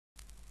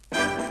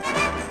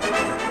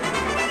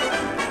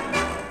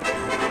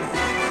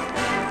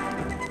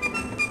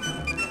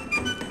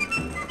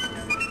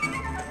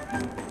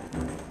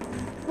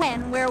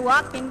when we're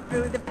walking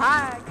through the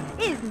park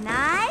is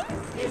nice.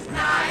 It's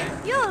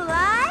nice. You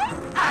like?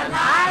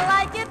 I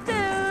like it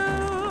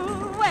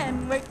too.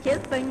 When we're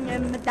kissing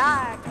in the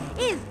dark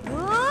is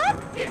good.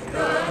 It's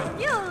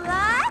good. You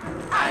like?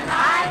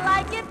 I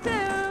like it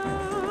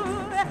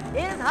too.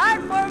 It's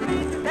hard for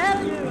me to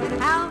tell you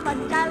how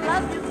much I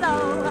love you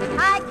so.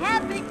 I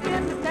can't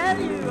begin to tell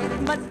you,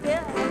 but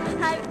still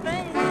I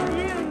think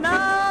you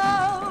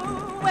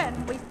know.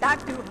 When we start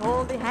to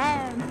hold the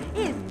hand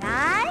is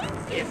nice.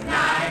 It's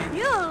nice.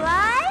 You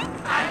like?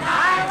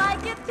 I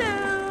like it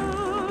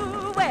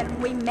too.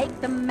 When we make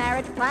the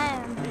marriage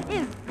plan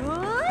is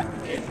good.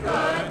 It's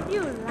good.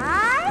 You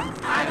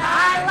like?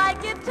 I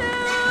like it too.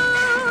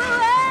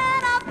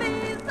 And I'll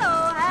be so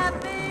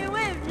happy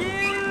with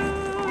you.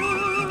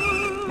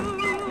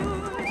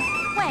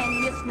 When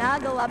you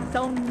snuggle up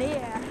so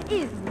near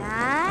is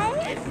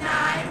nice. It's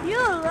nice. You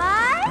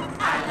like?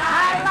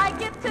 I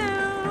like it too.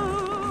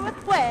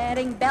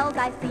 Wedding bells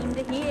I seem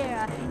to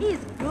hear is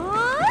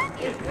good.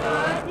 It's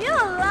good. You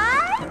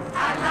like?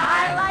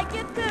 I like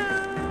it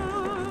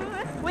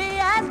too. We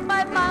asked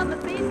my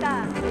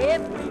mamacita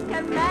if we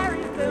can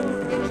marry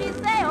soon. She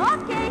say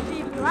okay,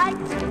 she'd like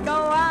to go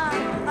on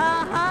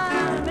a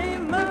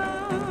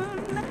honeymoon.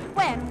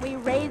 When we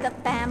raise a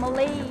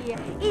family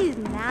is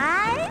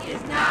nice.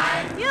 It's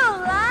nice. You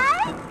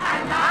like?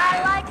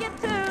 I like it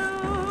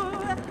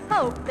too.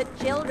 Hope the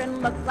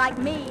children look like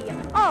me.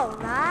 All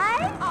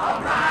right?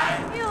 All right.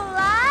 You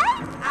like?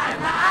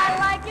 I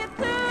like it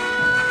too.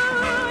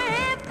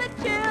 If the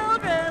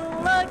children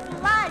look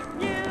like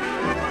you.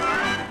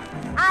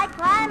 I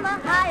climb the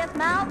highest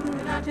mountain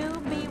to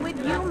be with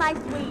you, my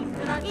sweet.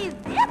 It's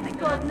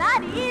difficult,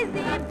 not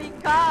easy,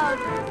 because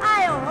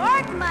I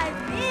work my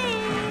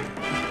feet.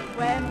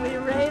 When we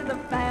raise a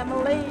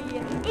family,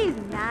 is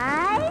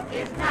nice.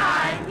 It's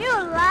nice. You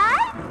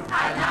like?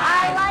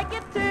 I like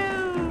it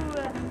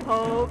too.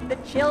 Hope the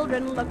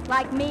children look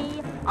like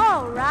me.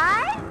 All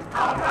right?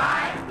 All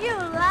right. You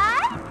like?